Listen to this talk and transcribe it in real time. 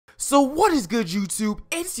So what is good, YouTube?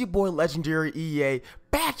 It's your boy Legendary EA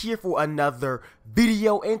back here for another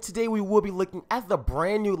video, and today we will be looking at the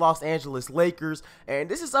brand new Los Angeles Lakers, and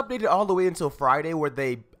this is updated all the way until Friday where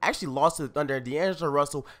they actually lost to the Thunder. D'Angelo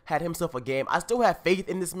Russell had himself a game. I still have faith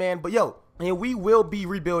in this man, but and we will be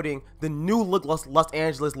rebuilding the new look Los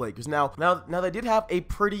Angeles Lakers. Now they did have a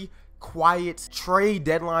pretty quiet trade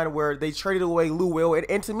deadline where they traded away Lou Will,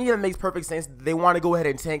 and to me that makes perfect sense. They want to go ahead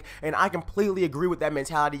and tank, and I completely agree with that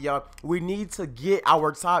mentality, y'all. We need to get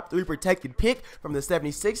our top 3 protected pick from the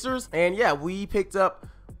 76ers, and yeah, we picked up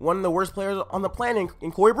one of the worst players on the planet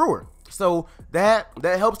in Corey Brewer. So that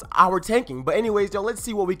helps our tanking. But anyways, y'all, let's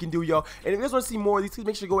see what we can do, y'all. And if you guys want to see more of these, please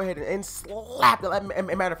make sure to go ahead and slap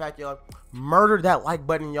it. Matter of fact, y'all, murder that like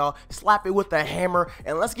button, y'all. Slap it with a hammer,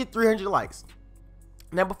 and let's get 300 likes.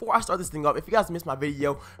 Now, before I start this thing up, if you guys missed my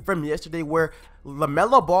video from yesterday where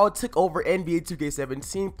LaMelo Ball took over NBA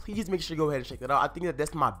 2K17, please make sure to go ahead and check that out. I think that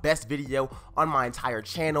that's my best video on my entire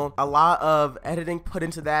channel. A lot of editing put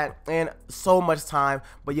into that and so much time.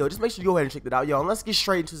 But yo, just make sure you go ahead and check that out, yo. And let's get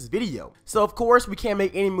straight into this video. So, of course, we can't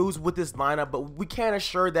make any moves with this lineup, but we can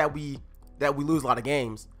assure that we lose a lot of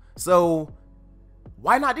games. So,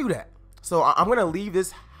 why not do that? So, I'm going to leave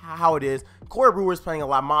this how it is. Corey Brewer's playing a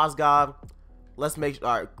lot. Mozgov. Let's make sure.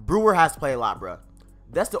 All right, Brewer has to play a lot, bro.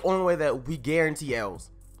 That's the only way that we guarantee L's.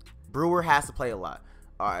 Brewer has to play a lot.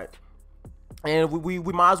 All right, and we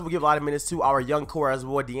might as well give a lot of minutes to our young core as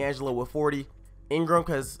well. D'Angelo with 40, Ingram,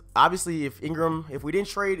 because obviously if we didn't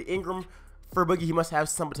trade Ingram for Boogie, he must have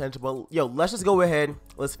some potential. But yo, let's just go ahead.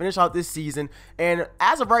 Let's finish out this season. And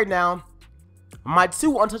as of right now, my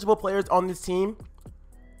 2 untouchable players on this team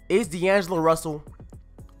is D'Angelo Russell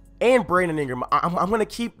and Brandon Ingram. I'm going to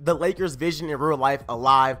keep the Lakers vision in real life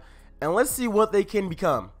alive, and let's see what they can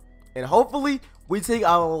become. And hopefully we take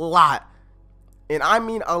a lot, and I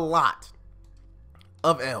mean a lot,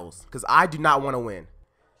 of L's, because I do not want to win.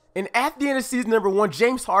 And at the end of season number 1,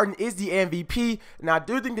 James Harden is the MVP. Now, I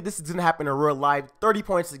do think that this is going to happen in real life. 30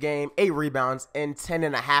 points a game, 8 rebounds, and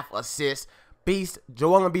 10.5 assists. Beast.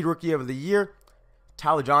 Joel Embiid Rookie of the Year.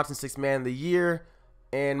 Tyler Johnson 6th Man of the Year.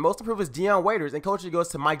 And most improved is Dion Waiters, and coaching goes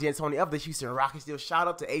to Mike D'Antoni of the Houston Rockets. Still, shout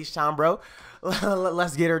out to H-Town, bro.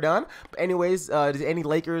 Let's get her done. But anyways, did any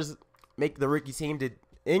Lakers make the rookie team? Did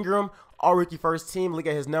Ingram, all rookie first team? Look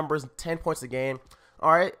at his numbers, 10 points a game.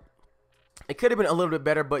 All right, it could have been a little bit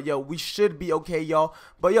better, but yo, we should be okay, y'all.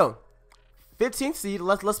 But yo, 15th seed.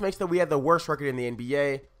 Let's make sure we had the worst record in the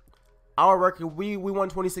NBA. Our record, we won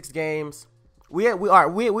 26 games. We had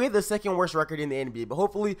the second worst record in the NBA, but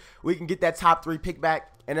hopefully we can get that top 3 pick back.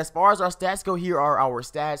 And as far as our stats go, here are our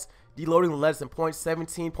stats. Deloading led us in points,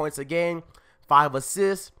 17 points a game, 5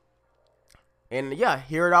 assists. And yeah,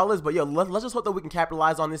 here it all is. But yo, let's just hope that we can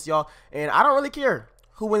capitalize on this, y'all. And I don't really care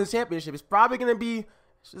who wins the championship. It's probably gonna be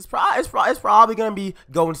probably gonna be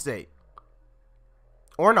Golden State.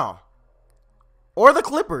 Or no. Or the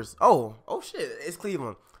Clippers. Oh shit, it's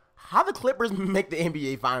Cleveland. How the Clippers make the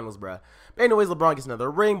NBA Finals, bro? But anyways, LeBron gets another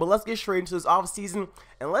ring. But let's get straight into this offseason,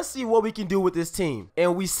 and let's see what we can do with this team.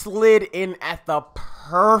 And we slid in at the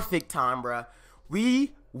perfect time, bro.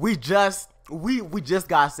 We just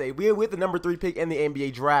got saved. We're with the number 3 pick in the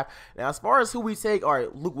NBA draft. Now, as far as who we take, all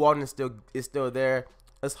right, Luke Walton is still there.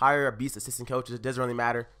 Let's hire a beast assistant coach. It doesn't really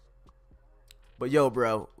matter. But yo,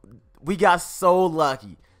 bro, we got so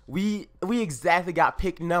lucky. We exactly got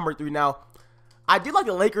pick number 3 now. I do like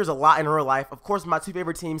the Lakers a lot in real life. Of course, my 2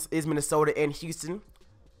 favorite teams is Minnesota and Houston.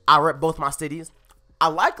 I rep both my cities. I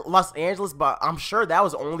like Los Angeles, but I'm sure that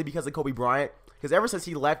was only because of Kobe Bryant. Because ever since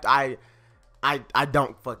he left, I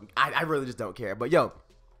really just don't care. But yo,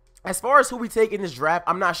 as far as who we take in this draft,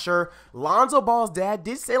 I'm not sure. Lonzo Ball's dad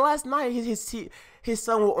did say last night his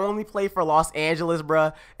son will only play for Los Angeles,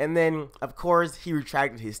 bruh. And then, of course, he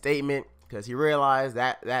retracted his statement because he realized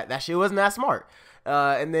that shit wasn't that smart.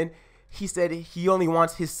 And then he said he only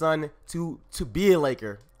wants his son to be a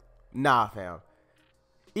Laker. Nah, fam.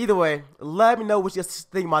 Either way, let me know what you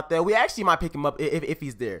think about that. We actually might pick him up if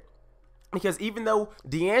he's there. Because even though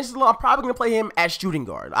D'Angelo, I'm probably going to play him at shooting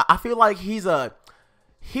guard. I feel like he's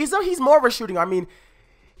more of a shooting guard. I mean,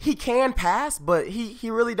 he can pass, but he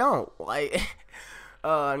really don't. Like,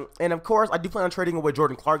 and of course, I do plan on trading away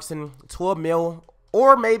Jordan Clarkson, 12 mil.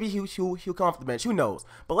 Or maybe he'll come off the bench. Who knows?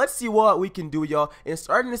 But let's see what we can do, y'all. And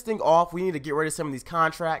starting this thing off, we need to get rid of some of these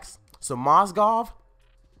contracts. So Mozgov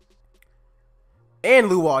and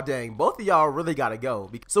Luol Deng, both of y'all really got to go.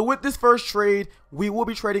 So with this first trade, we will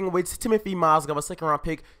be trading away Timothy Mozgov, a 2nd round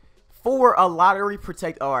pick, for a lottery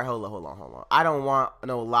protect. All right, hold on. I don't want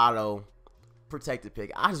no lotto protected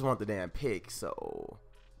pick. I just want the damn pick. So,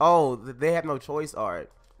 oh, they have no choice. All right,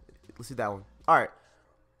 let's see that one. All right.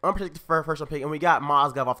 unprotected first round pick, and we got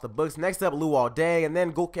Mozgov off the books. Next up, Luol Deng, and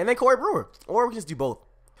then Corey Brewer, or we can just do both.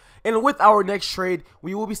 And with our next trade,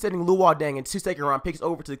 we will be sending Luol Deng and 2 second-round picks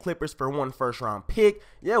over to the Clippers for 1 first-round pick.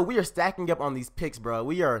 Yeah, we are stacking up on these picks, bro.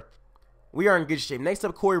 We are in good shape. Next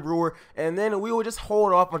up, Corey Brewer, and then we will just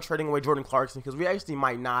hold off on trading away Jordan Clarkson because we actually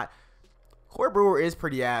might not. Corey Brewer is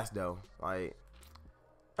pretty ass though. Like,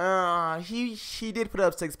 he did put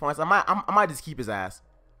up 6 points. I might just keep his ass,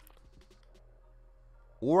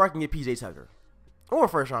 or I can get PJ Tucker, or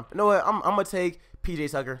first-round. You know what? I'm gonna take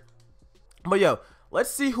PJ Tucker. But yo, let's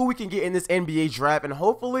see who we can get in this NBA draft, and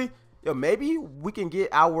hopefully, yo, maybe we can get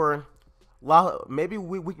our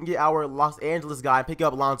Los Angeles guy and pick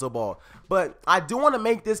up Lonzo Ball. But I do want to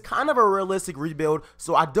make this kind of a realistic rebuild,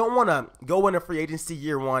 so I don't want to go into free agency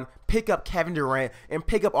year 1, pick up Kevin Durant, and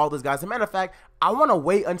pick up all those guys. As a matter of fact, I want to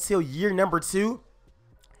wait until year number 2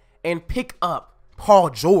 and pick up Paul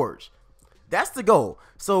George. That's the goal.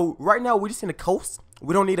 So right now, we're just in the coast.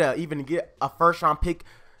 We don't need to even get a first-round pick.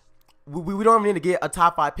 We don't even need to get a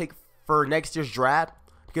top 5 pick for next year's draft,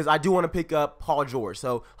 because I do want to pick up Paul George.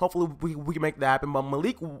 So hopefully we can make that happen. But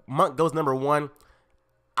Malik Monk goes number 1.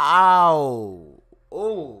 Ow.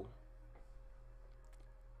 Oh.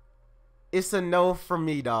 It's a no for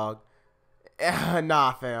me, dog.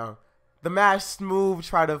 Nah, fam. The match smooth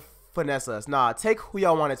try to finesse us. Nah, take who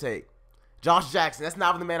y'all want to take. Josh Jackson. That's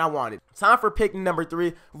not the man I wanted. Time for pick number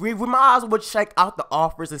 3. We might as well check out the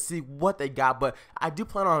offers and see what they got. But I do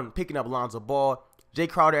plan on picking up Lonzo Ball, Jay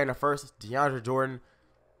Crowder in the first, DeAndre Jordan.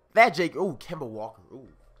 That Jake, ooh, Kemba Walker, ooh.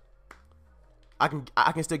 I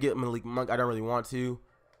can still get Malik Monk. I don't really want to.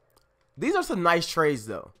 These are some nice trades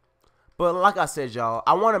though. But like I said, y'all,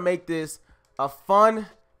 I want to make this a fun,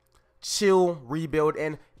 chill rebuild.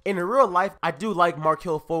 And in real life, I do like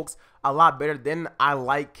Markelle Fultz a lot better than I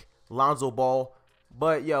like Lonzo Ball.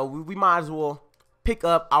 But yo, we might as well pick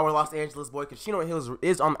up our Los Angeles boy, because Chino Hills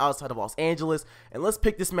is on the outside of Los Angeles, and let's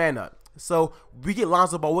pick this man up. So we get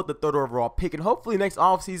Lonzo Ball with the 3rd overall pick, and hopefully next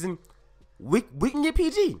offseason we can get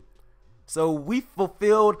PG. So we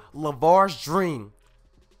fulfilled LeVar's dream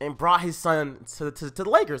and brought his son to the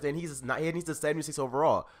Lakers, and he's the 76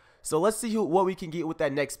 overall. So let's see what we can get with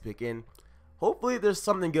that next pick, and hopefully there's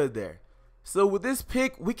something good there. So with this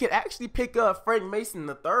pick, we could actually pick up Frank Mason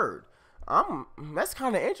the 3rd. That's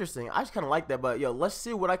kind of interesting. I just kind of like that. But yo, let's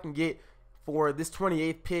see what I can get for this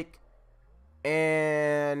 28th pick,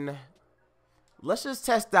 and let's just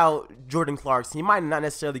test out Jordan Clarkson. He might not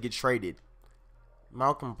necessarily get traded.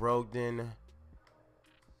 Malcolm Brogdon,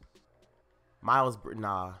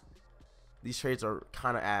 nah, these trades are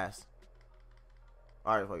kind of ass.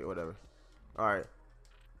 All right, fuck it, whatever. All right,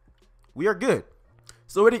 we are good.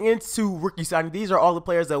 So heading into rookie signing, these are all the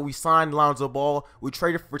players that we signed. Lonzo Ball, we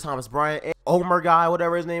traded for Thomas Bryant, and Omer guy,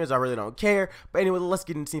 whatever his name is, I really don't care. But anyway, let's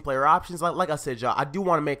get into team player options. Like I said, y'all, I do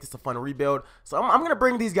want to make this a fun rebuild, so I'm gonna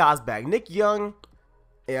bring these guys back. Nick Young,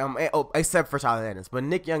 except for Tyler Ennis, but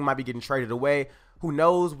Nick Young might be getting traded away. Who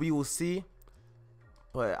knows? We will see.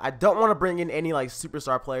 But I don't want to bring in any like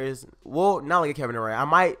superstar players. Well, not like a Kevin Durant.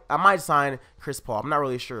 I might sign Chris Paul. I'm not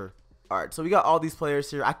really sure. All right, so we got all these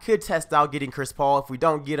players here. I could test out getting Chris Paul. If we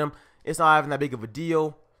don't get him, it's not even that big of a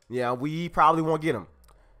deal. Yeah, we probably won't get him.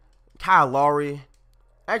 Kyle Lowry.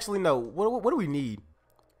 Actually, no. What do we need?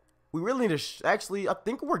 We really need to. Actually, I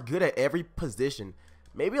think we're good at every position.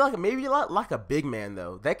 Maybe like a big man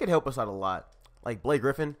though. That could help us out a lot. Like Blake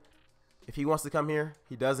Griffin, if he wants to come here,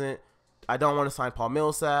 he doesn't. I don't want to sign Paul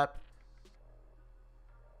Millsap.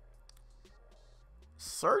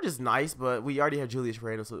 Serge is nice, but we already have Julius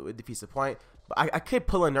Randle, so it defeats the point. But I could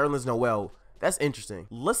pull in Nerlens Noel. That's interesting.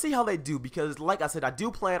 Let's see how they do, because like I said, I do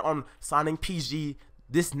plan on signing PG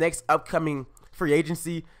this next upcoming free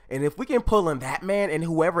agency. And if we can pull in that man and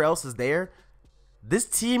whoever else is there, this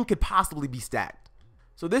team could possibly be stacked.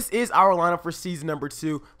 So this is our lineup for season number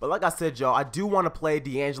 2. But like I said, y'all, I do want to play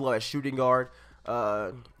D'Angelo at shooting guard.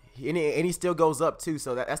 And he still goes up too,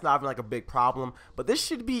 so that's not even like a big problem. But this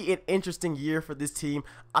should be an interesting year for this team.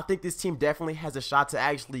 I think this team definitely has a shot to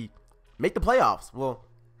actually make the playoffs. Well,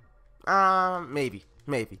 maybe.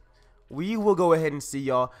 We will go ahead and see,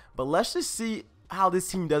 y'all. But let's just see how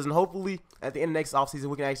this team does, and hopefully at the end of next offseason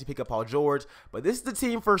we can actually pick up Paul George. But this is the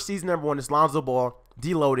team for season number 1. It's Lonzo Ball,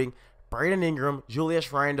 Deloading, Brandon Ingram,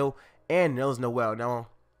 Julius Randle, and Nerlens Noel. Now,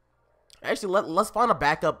 actually, let's find a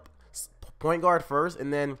backup point guard first,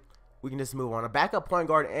 and then we can just move on. A backup point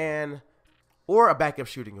guard or a backup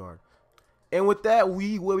shooting guard. And with that,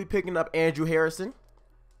 we will be picking up Andrew Harrison.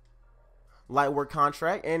 Light work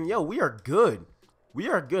contract. And yo, we are good. We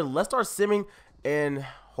are good. Let's start simming, and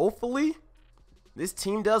hopefully this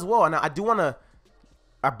team does well. And I do want to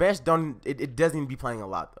our bench it doesn't even be playing a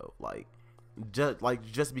lot though. Just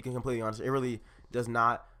to be completely honest, it really does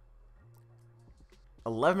not.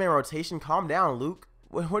 11-man rotation. Calm down, Luke.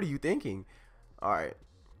 What are you thinking? All right.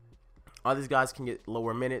 All these guys can get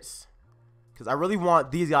lower minutes because I really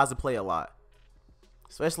want these guys to play a lot,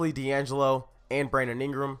 especially D'Angelo and Brandon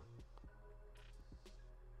Ingram.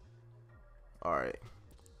 All right.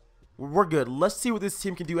 We're good. Let's see what this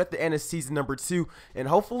team can do at the end of season number 2. And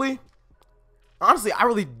hopefully, honestly, I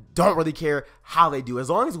really don't really care how they do. As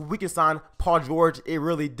long as we can sign Paul George, it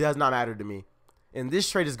really does not matter to me. And this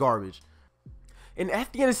trade is garbage. And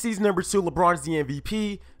at the end of season number 2, LeBron's the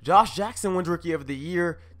MVP. Josh Jackson wins Rookie of the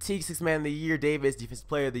Year. Teague 6th Man of the Year. Davis Defensive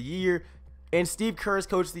Player of the Year. And Steve Kerr is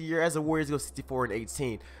Coach of the Year as the Warriors go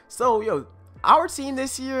 64-18. So, yo, our team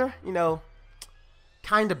this year, you know,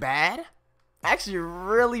 kind of bad. Actually,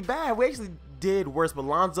 really bad. We actually did worse. But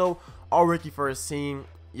Lonzo, all rookie first team.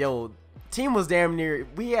 Yo, team was damn near.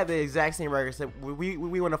 We had the exact same record. Except we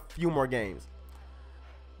won a few more games.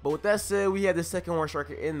 But with that said, we had the second worst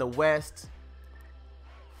record in the West.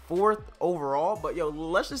 4th overall. But yo,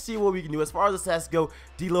 let's just see what we can do. As far as the stats go,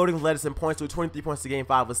 deloading led us in points with 23 points a game,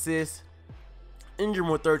 5 assists. Ingram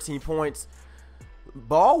with 13 points.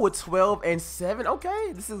 Ball with 12 and 7.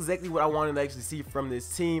 Okay, this is exactly what I wanted to actually see from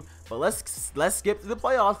this team. But let's skip to the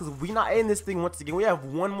playoffs because we're not in this thing once again. We have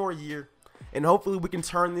one more year, and hopefully we can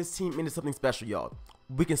turn this team into something special, y'all.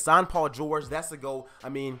 We can sign Paul George. That's the goal. I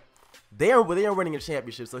mean, they are winning a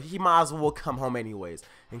championship, so he might as well come home anyways.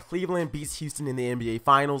 And Cleveland beats Houston in the NBA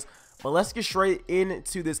Finals. But let's get straight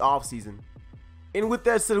into this offseason. And with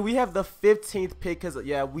that said, we have the 15th pick because,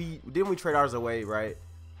 yeah, we trade ours away, right?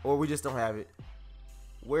 Or we just don't have it.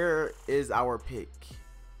 Where is our pick?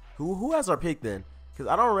 Who has our pick then? Because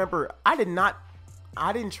I don't remember. I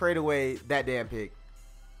didn't trade away that damn pick.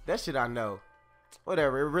 That shit I know.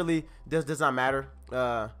 Whatever. It really does not matter.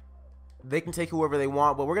 They can take whoever they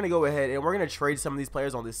want, but we're going to go ahead and we're going to trade some of these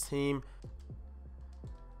players on this team.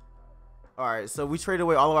 All right, so we traded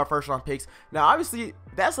away all of our first round picks. Now, obviously,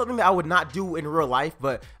 that's something that I would not do in real life,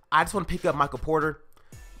 but I just want to pick up Michael Porter.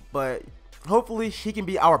 But hopefully, he can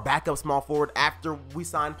be our backup small forward after we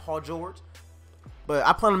sign Paul George. But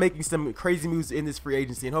I plan on making some crazy moves in this free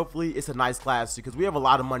agency, and hopefully, it's a nice class because we have a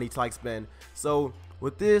lot of money to spend. So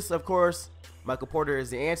with this, of course, Michael Porter is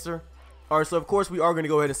the answer. All right, so of course, we are going to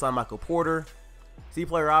go ahead and sign Michael Porter. See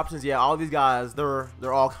player options. Yeah, all these guys, they're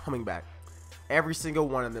all coming back. Every single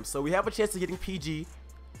one of them. So we have a chance of getting PG,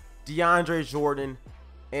 DeAndre Jordan,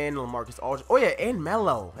 and LaMarcus Aldridge. Oh, yeah, and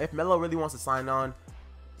Melo. If Melo really wants to sign on,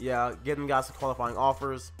 yeah, get them guys some qualifying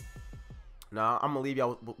offers. Now, I'm going to leave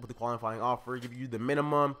y'all with the qualifying offer. Give you the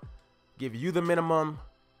minimum.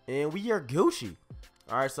 And we are Gucci.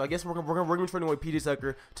 All right, so I guess we're gonna be trading away PJ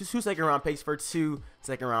Tucker to 2 second-round picks for 2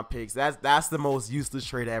 second-round picks. That's the most useless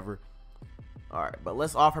trade ever. All right, but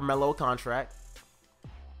let's offer Melo a contract.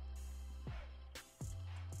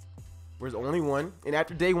 There's only one, and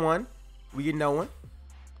after day 1, we get no one.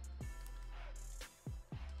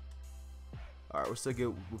 All right, we're still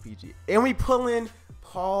good with PG, and we pull in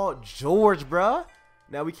Paul George, bruh.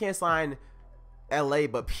 Now we can't sign LA,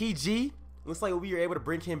 but PG looks like we are able to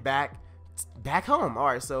bring him back home. All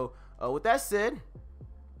right, so with that said,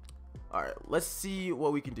 all right, let's see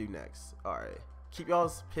what we can do next. All right, keep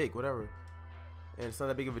y'all's pick, whatever, and it's not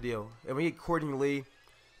that big of a deal. And we get Courtney Lee,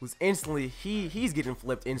 who's instantly he's getting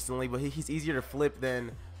flipped instantly, but he's easier to flip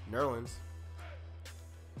than Nerlens.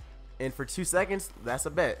 And for 2 seconds, that's a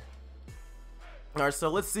bet. All right, so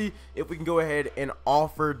let's see if we can go ahead and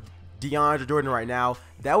offer DeAndre Jordan right now.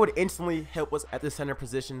 That would instantly help us at the center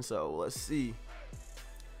position. So let's see.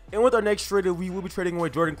 And with our next trade, we will be trading away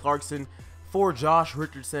Jordan Clarkson for Josh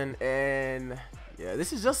Richardson. And yeah,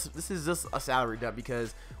 this is just a salary dump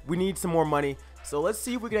because we need some more money. So let's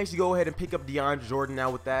see if we can actually go ahead and pick up DeAndre Jordan now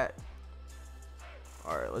with that.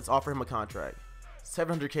 All right, let's offer him a contract.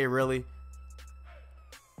 700K, really?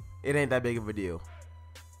 It ain't that big of a deal.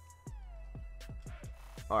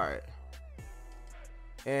 All right.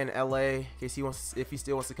 And LA, in case if he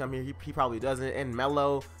still wants to come here, he probably doesn't. And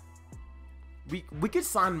Melo, we could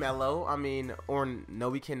sign Melo. I mean, or no,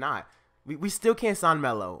 we cannot. We still can't sign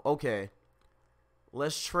Melo. Okay.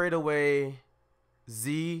 Let's trade away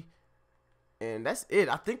Z. And that's it.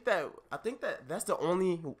 I think that's the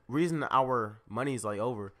only reason our money's like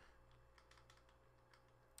over.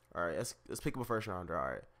 All right, let's pick up a first rounder. All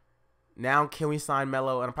right. Now can we sign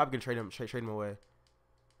Melo? And I'm probably gonna trade him away.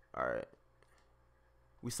 All right.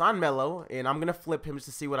 We signed Melo, and I'm gonna flip him just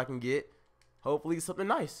to see what I can get. Hopefully something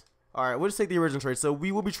nice. All right, we'll just take the original trade. So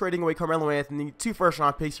we will be trading away Carmelo Anthony, 2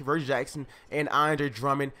 first-round picks for Reggie Jackson and Andre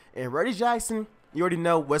Drummond. And Reggie Jackson, you already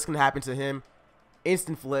know what's gonna happen to him.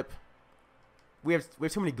 Instant flip. We have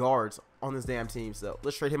too many guards on this damn team, so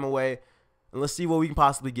let's trade him away and let's see what we can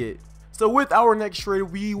possibly get. So with our next trade,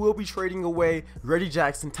 we will be trading away Reggie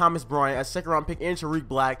Jackson, Thomas Bryant, a second-round pick, and Tariq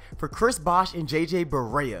Black for Chris Bosh and JJ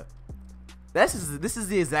Barea. This is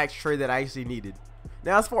the exact trade that I actually needed.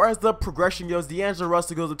 Now, as far as the progression goes, D'Angelo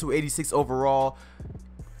Russell goes up to 86 overall.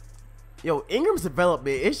 Yo, Ingram's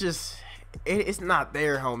development, it's not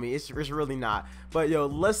there, homie. It's really not. But yo,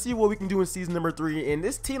 let's see what we can do in season number 3. And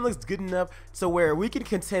this team looks good enough to where we can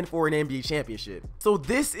contend for an NBA championship. So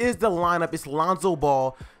this is the lineup. It's Lonzo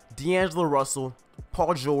Ball, D'Angelo Russell,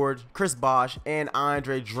 Paul George, Chris Bosh, and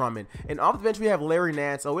Andre Drummond. And off the bench, we have Larry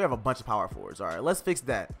Nance. Oh, we have a bunch of power forwards. All right, let's fix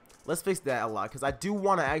that. Let's fix that a lot because I do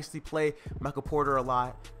want to actually play Michael Porter a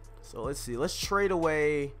lot. So let's see. Let's trade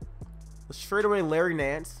away Larry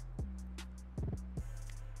Nance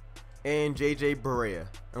and JJ Barea,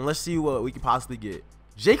 and let's see what we can possibly get.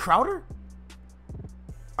 Jay Crowder?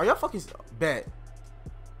 Are y'all fucking bet?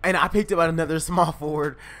 And I picked up another small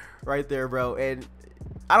forward right there, bro. And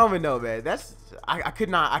I don't even know, man. I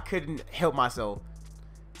couldn't help myself.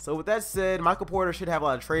 So with that said, Michael Porter should have a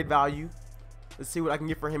lot of trade value. Let's see what I can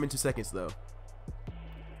get for him in 2 seconds, though.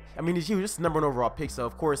 I mean, he was just number 1 overall pick, so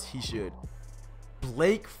of course he should.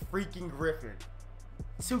 Blake freaking Griffin.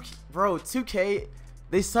 2K.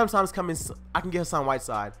 They sometimes come in. I can get Hassan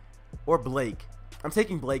Whiteside or Blake. I'm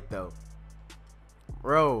taking Blake though.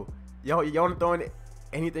 Bro, y'all want to throw in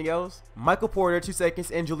anything else? Michael Porter, 2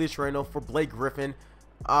 seconds, and Julius Randle for Blake Griffin.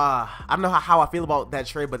 I don't know how I feel about that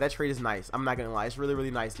trade, but that trade is nice. I'm not gonna lie, it's really,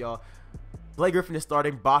 really nice, y'all. Blake Griffin is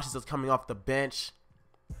starting. Bosh is just coming off the bench.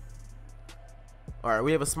 All right,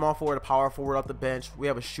 we have a small forward, a power forward off the bench. We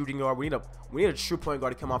have a shooting guard. We need a true point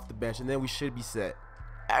guard to come off the bench, and then we should be set.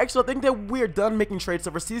 Actually, I think that we're done making trades.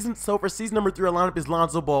 So for season number 3, our lineup is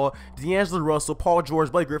Lonzo Ball, D'Angelo Russell, Paul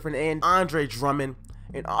George, Blake Griffin, and Andre Drummond.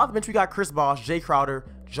 And off the bench, we got Chris Bosh, Jay Crowder,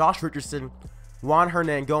 Josh Richardson, Juan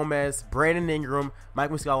Hernan Gomez, Brandon Ingram, Mike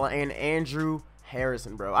Muscala, and Andrew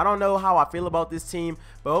Harrison, bro. I don't know how I feel about this team,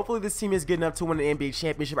 but hopefully this team is good enough to win the NBA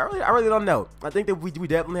championship. I really don't know. I think that we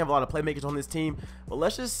definitely have a lot of playmakers on this team, but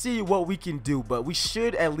let's just see what we can do. But we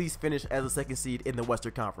should at least finish as a 2nd seed in the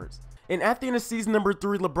Western Conference. And at the end of season number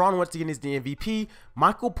 3, LeBron once again is the MVP.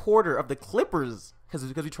 Michael Porter of the Clippers, because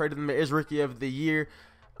we traded him as Rookie of the Year.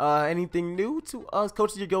 Anything new to us? Coach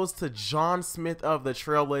of the Year goes to John Smith of the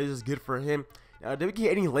Trailblazers. Good for him. Did we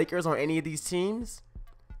get any Lakers on any of these teams?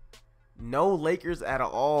 No Lakers at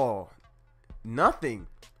all. Nothing.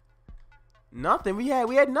 We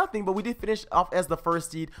had nothing, but we did finish off as the 1st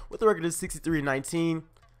seed with a record of 63-19.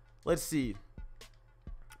 Let's see.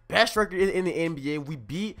 Best record in the NBA.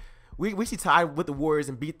 We tied with the Warriors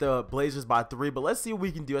and beat the Blazers by 3, but let's see what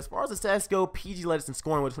we can do. As far as the stats go, PG led us in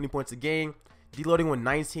scoring with 20 points a game. Deloading with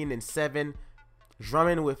 19 and 7.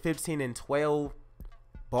 Drummond with 15 and 12.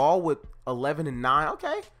 Ball with 11 and 9.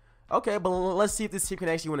 Okay, but let's see if this team can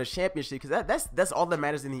actually win a championship, because that's all that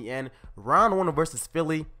matters in the end. Round 1 versus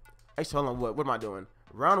Philly. Actually, hold on, what am I doing?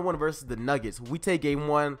 Round 1 versus the Nuggets. We take game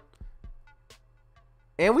 1,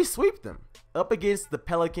 and we sweep them. Up against the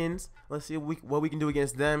Pelicans. Let's see what we can do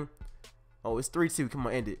against them. Oh, it's 3-2. Come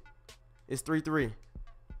on, end it. It's 3-3.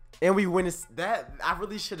 And we win this. I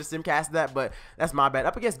really should have simcast that, but that's my bad.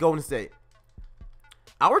 Up against Golden State.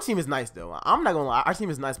 Our team is nice, though. I'm not gonna lie. Our team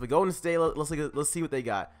is nice, but Golden State, let's see what they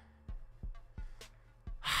got.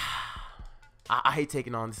 I hate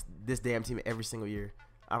taking on this damn team every single year.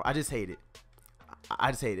 I just hate it.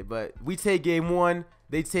 I just hate it. But we take game 1.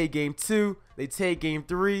 They take game 2. They take game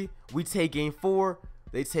 3. We take game 4.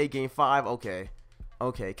 They take game 5. Okay,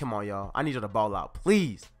 come on, y'all. I need y'all to ball out,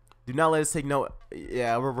 please. Do not let us take no.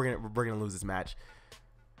 Yeah, we're gonna lose this match.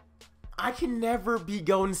 I can never beat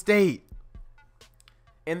Golden State,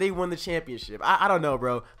 and they won the championship. I don't know,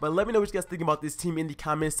 bro. But let me know what you guys think about this team in the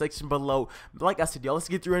comment section below. Like I said, y'all, let's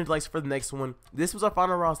get 300 likes for the next one. This was our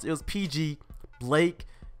final roster. It was PG, Blake,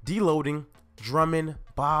 Deloading, Drummond,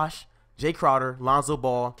 Bosh, Jay Crowder, Lonzo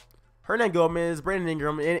Ball, Hernan Gomez, Brandon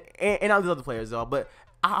Ingram, and all these other players, y'all. But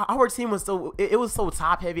our team was it was so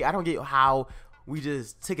top heavy. I don't get how we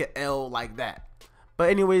just took an L like that. But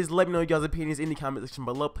anyways, let me know your guys' opinions in the comment section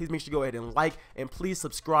below. Please make sure to go ahead and like, and please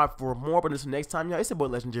subscribe for more. But until next time, y'all, it's your boy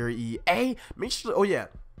Legendary EA. Make sure, oh yeah,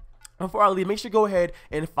 before I leave, make sure to go ahead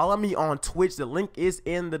and follow me on Twitch. The link is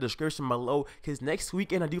in the description below, because next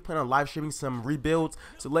weekend I do plan on live streaming some rebuilds.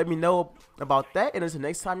 So let me know about that. And until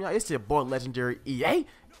next time, y'all, it's your boy Legendary EA,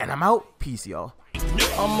 and I'm out. Peace, y'all.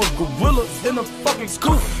 I'm a gorilla in a fucking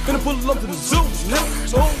scoop. Gonna pull up to the zoo,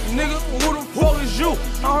 nigga. Oh, nigga, who the fuck is you?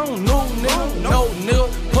 I don't know, nigga. No,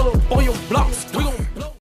 nigga. Pull up on your blocks. We